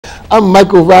I'm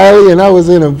Michael Riley, and I was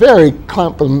in a very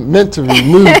complimentary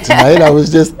mood tonight. I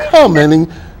was just commenting,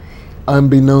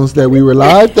 unbeknownst that we were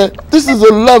live, that this is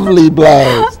a lovely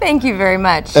blouse. Thank you very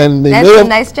much. And that's a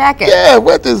nice jacket. Yeah,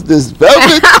 what is this,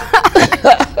 velvet?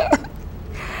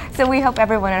 So we hope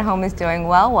everyone at home is doing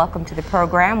well. Welcome to the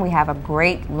program. We have a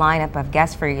great lineup of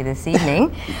guests for you this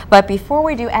evening. But before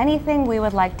we do anything, we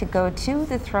would like to go to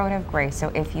the throne of grace.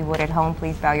 So if you would at home,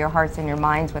 please bow your hearts and your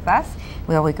minds with us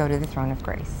while we go to the throne of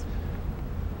grace.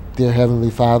 Dear Heavenly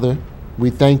Father, we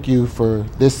thank you for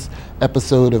this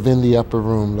episode of In the Upper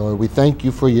Room, Lord. We thank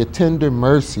you for your tender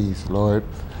mercies, Lord.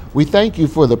 We thank you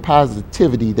for the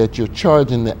positivity that you're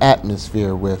charging the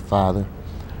atmosphere with, Father.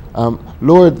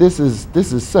 Lord, this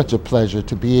is such a pleasure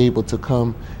to be able to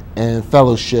come and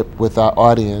fellowship with our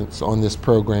audience on this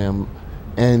program.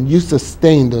 And you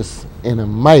sustained us in a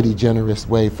mighty generous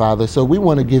way, Father. So we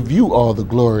want to give you all the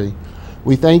glory.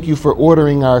 We thank you for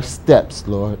ordering our steps,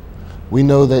 Lord. We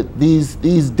know that these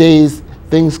days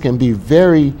things can be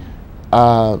very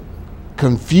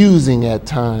confusing at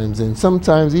times and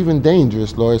sometimes even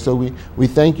dangerous, Lord. So we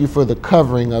thank you for the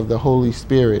covering of the Holy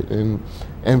Spirit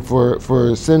and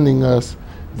for sending us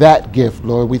that gift,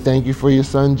 Lord. We thank you for your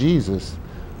Son, Jesus,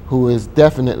 who is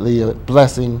definitely a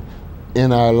blessing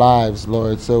in our lives,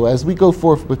 Lord. So as we go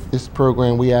forth with this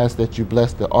program, we ask that you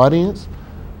bless the audience,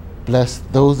 bless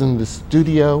those in the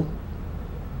studio,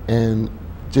 and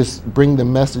just bring the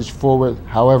message forward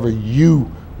however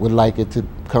you would like it to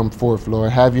come forth,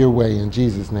 Lord. Have your way in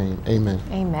Jesus' name. Amen.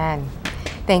 Amen.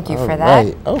 Thank you for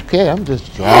that. Okay, I'm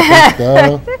just dropping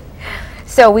stuff.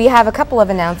 So we have a couple of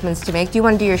announcements to make. Do you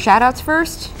want to do your shout outs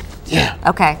first? Yeah.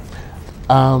 Okay.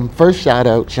 First shout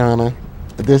out, Shauna.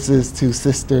 This is to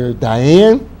Sister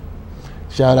Diane.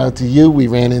 Shout out to you. We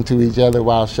ran into each other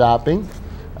while shopping.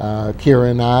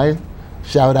 Kira and I.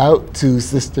 Shout out to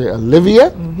Sister Olivia.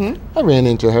 I ran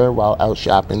into her while out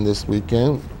shopping this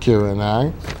weekend, Kira and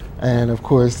I. And of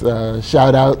course,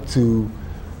 shout out to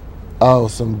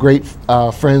some great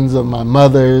friends of my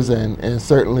mother's and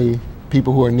certainly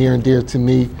people who are near and dear to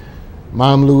me,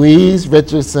 Mom Louise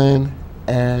Richardson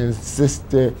and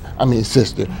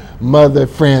Mother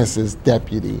Francis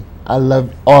Deputy. I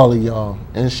love all of y'all.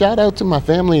 And shout out to my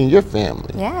family and your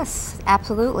family. Yes,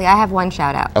 absolutely. I have one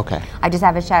shout out. Okay. I just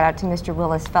have a shout out to Mr.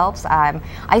 Willis Phelps.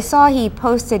 I saw he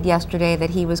posted yesterday that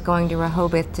he was going to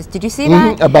Rehoboth. Did you see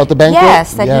that? About the banquet?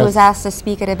 Yes, that he was asked to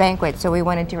speak at a banquet. So we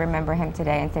wanted to remember him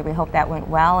today and say we hope that went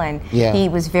well. And he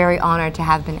was very honored to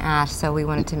have been asked. So we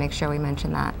wanted to make sure we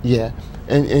mentioned that. Yeah.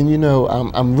 And you know,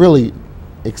 I'm really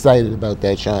excited about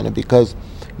that, Shauna, because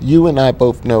you and I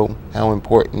both know how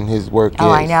important his work is.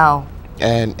 Oh, I know.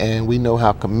 And we know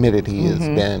how committed he has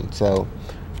been. So,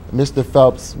 Mr.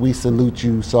 Phelps, we salute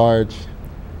you, Sarge.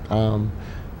 And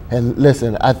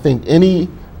listen, I think any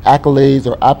accolades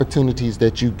or opportunities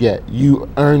that you get, you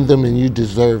earn them and you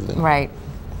deserve them. Right.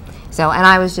 So, and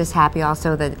I was just happy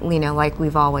also that, you know, like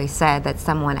we've always said, that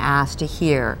someone asked to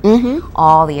hear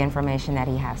all the information that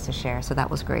he has to share. So that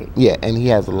was great. Yeah, and he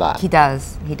has a lot. He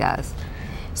does. He does.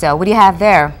 So what do you have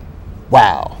there?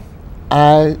 Wow.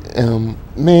 I am,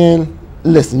 man,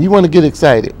 listen, you want to get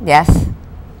excited? Yes.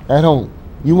 At home.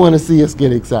 You want to see us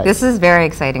get excited. This is very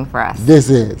exciting for us. This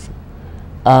is.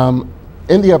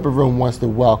 In the Upper Room wants to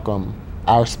welcome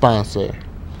our sponsor,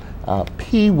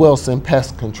 P. Wilson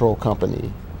Pest Control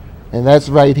Company. And that's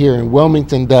right here in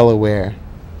Wilmington, Delaware.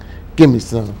 Give me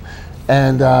some.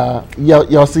 And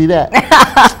y'all see that?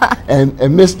 and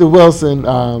Mr. Wilson,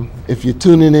 if you're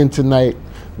tuning in tonight,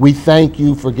 we thank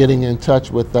you for getting in touch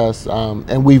with us,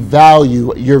 and we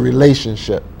value your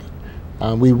relationship.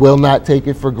 We will not take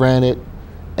it for granted,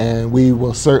 and we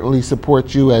will certainly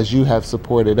support you as you have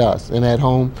supported us. And at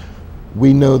home,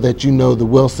 we know that you know the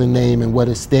Wilson name and what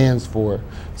it stands for.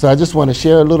 So I just want to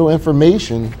share a little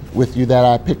information with you that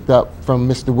I picked up from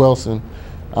Mr. Wilson.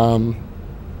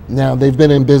 Now, they've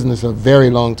been in business a very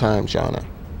long time, Shauna,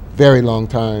 very long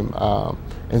time.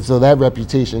 And so that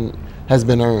reputation has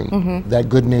been earned, that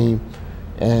good name.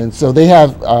 And so they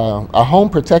have a home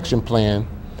protection plan,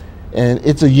 and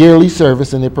it's a yearly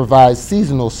service, and it provides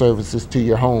seasonal services to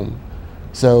your home.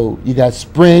 So you got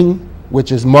spring,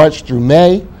 which is March through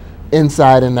May,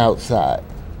 inside and outside.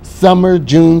 Summer,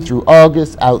 June through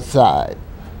August, outside.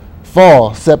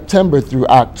 Fall, September through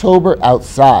October,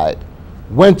 outside.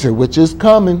 Winter, which is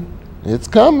coming, it's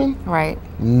coming. Right.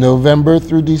 November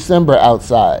through December,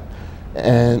 outside.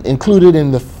 And included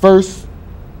in the first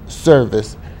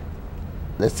service,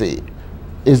 let's see,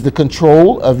 is the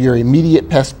control of your immediate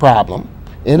pest problem.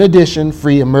 In addition,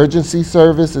 free emergency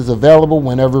service is available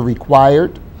whenever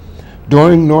required.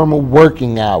 During normal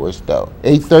working hours, though,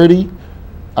 8:30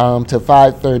 to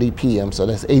 5:30 p.m. So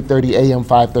that's 8:30 a.m.,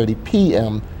 5:30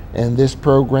 p.m. And this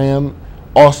program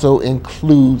also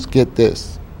includes, get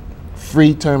this,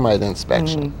 free termite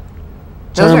inspection.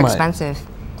 Those are expensive.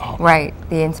 Oh. Right,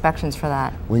 the inspections for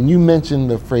that. When you mention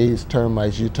the phrase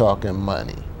termites, you're talking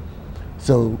money.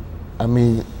 So, I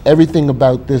mean, everything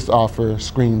about this offer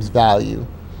screams value.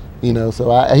 You know,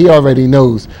 so he already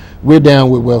knows we're down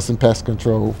with Wilson Pest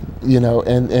Control, you know,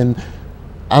 and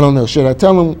I don't know, should I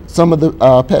tell him some of the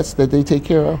pets that they take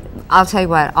care of? I'll tell you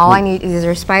what, all I need, is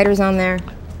there spiders on there?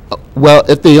 Well,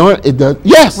 if they aren't, it does,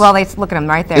 yes! Well, let's look at them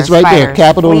right there. It's right spiders. there,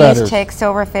 capital letters. Fleas, ticks,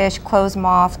 silverfish, clothes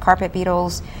moths, carpet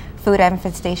beetles, food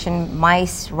infestation,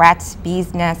 mice, rats,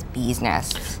 bees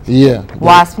nests. Yeah.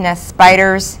 Wasp nests,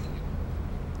 spiders.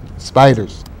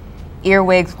 Spiders.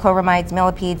 Earwigs, clover mites,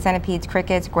 millipedes, centipedes,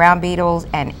 crickets, ground beetles,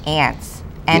 and ants,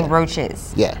 and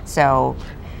roaches. Yeah. So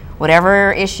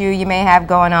whatever issue you may have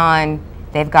going on,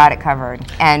 they've got it covered.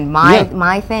 And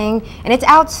my thing, and it's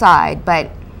outside, but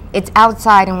it's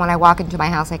outside, and when I walk into my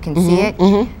house, I can see it.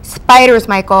 Spiders,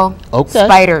 Michael. Okay.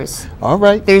 Spiders. All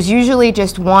right. There's usually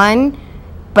just one,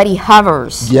 but he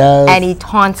hovers. Yes. And he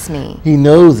taunts me. He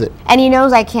knows it. And he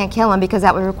knows I can't kill him because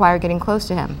that would require getting close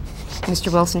to him.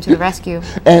 Mr. Wilson to the rescue.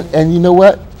 And you know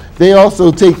what? They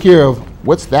also take care of,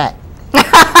 what's that?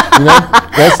 You know,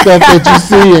 that stuff that you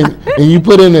see and you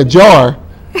put in a jar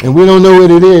and we don't know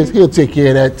what it is, he'll take care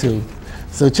of that too.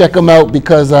 So check them out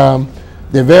because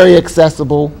they're very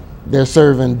accessible. They're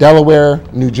serving Delaware,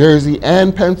 New Jersey,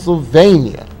 and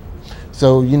Pennsylvania.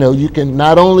 So, you know, you can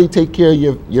not only take care of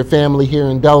your family here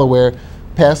in Delaware,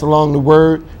 pass along the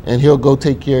word, and he'll go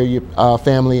take care of your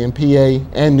family in PA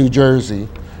and New Jersey.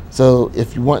 So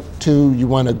if you want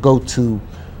to go to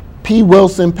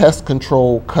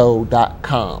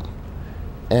pwilsonpestcontrolco.com.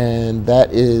 And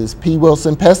that is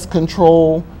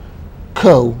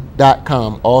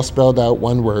pwilsonpestcontrolco.com, all spelled out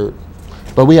one word.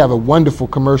 But we have a wonderful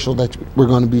commercial that we're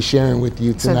going to be sharing with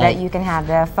you tonight. So that you can have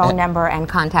the phone number and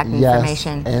contact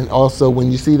information. And also when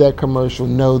you see that commercial,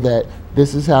 know that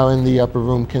this is how In the Upper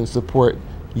Room can support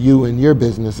you and your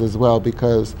business as well,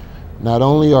 because not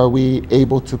only are we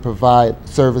able to provide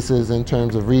services in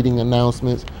terms of reading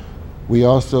announcements, we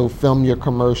also film your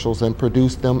commercials and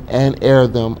produce them and air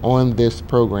them on this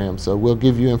program. So we'll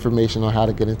give you information on how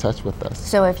to get in touch with us.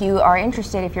 So if you are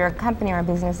interested, if you're a company or a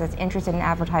business that's interested in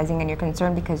advertising and you're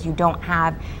concerned because you don't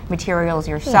have materials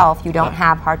yourself, you don't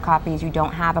have hard copies, you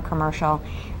don't have a commercial,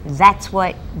 that's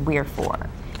what we're for.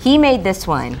 He made this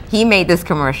one. He made this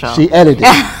commercial. She edited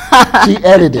it. She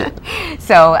edited it.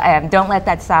 So don't let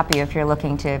that stop you. If you're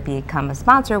looking to become a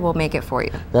sponsor, we'll make it for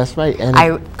you. That's right. And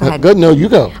go ahead. Good. No, you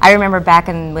go. I remember back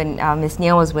when Miss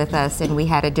Neal was with us and we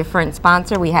had a different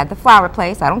sponsor. We had the flower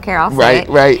place. I don't care. I'll say it.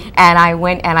 Right. And I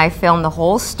went and I filmed the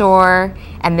whole store.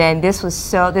 And then this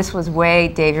was way,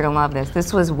 Dave, you're going to love this.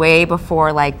 This was way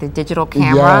before like the digital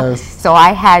camera. Yes. So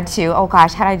I had to, oh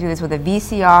gosh, how did I do this with a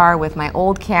VCR, with my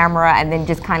old camera, and then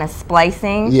just kind of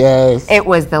splicing. Yes. It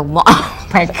was the long, oh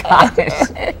my gosh.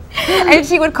 And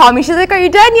she would call me, she's like, are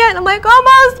you done yet? And I'm like,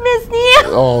 almost, Miss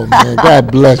Neal. Oh man,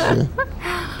 God bless you.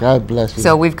 God bless you.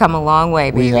 So we've come a long way,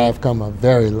 baby. We have come a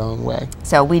very long way.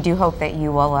 So we do hope that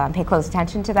you will pay close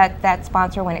attention to that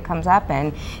sponsor when it comes up.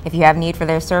 And if you have need for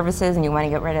their services and you want to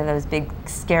get rid of those big,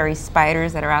 scary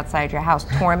spiders that are outside your house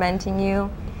tormenting you,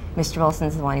 Mr.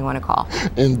 Wilson's the one you want to call.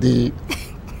 Indeed.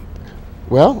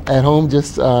 Well, at home,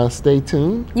 just stay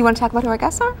tuned. You want to talk about who our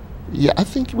guests are? Yeah, I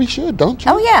think we should, don't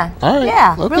you? Oh, yeah. All right.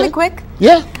 Yeah, okay. Really quick.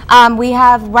 Yeah. We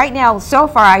have, right now, so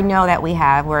far I know that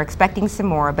we're expecting some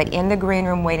more, but in the green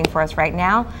room waiting for us right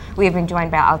now, we have been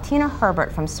joined by Altina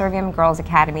Herbert from Servium Girls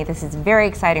Academy. This is very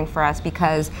exciting for us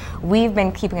because we've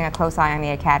been keeping a close eye on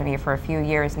the Academy for a few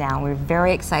years now. We're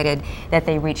very excited that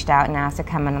they reached out and asked to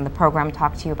come in on the program,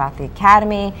 talk to you about the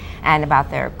Academy and about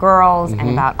their girls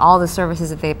and about all the services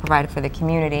that they provide for the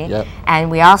community. Yep. And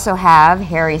we also have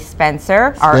Harry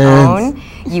Spencer, our own.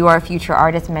 You Are Future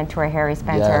Artist Mentor Harry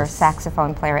Spencer,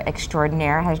 saxophone player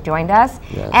extraordinaire, has joined us.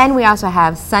 And we also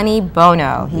have Sonny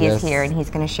Bono. He is here and he's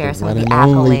going to share some of the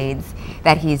accolades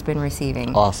that he's been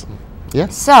receiving. Awesome. Yeah.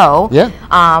 So,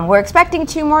 we're expecting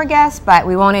 2 more guests, but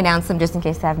we won't announce them just in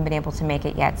case they haven't been able to make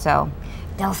it yet. So,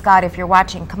 Del Scott, if you're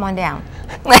watching, come on down.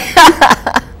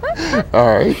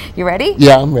 All right. You ready?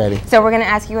 Yeah, I'm ready. So we're going to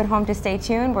ask you at home to stay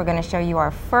tuned. We're going to show you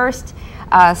our first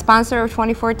sponsor of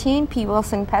 2014, P.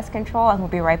 Wilson Pest Control, and we'll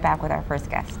be right back with our first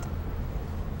guest.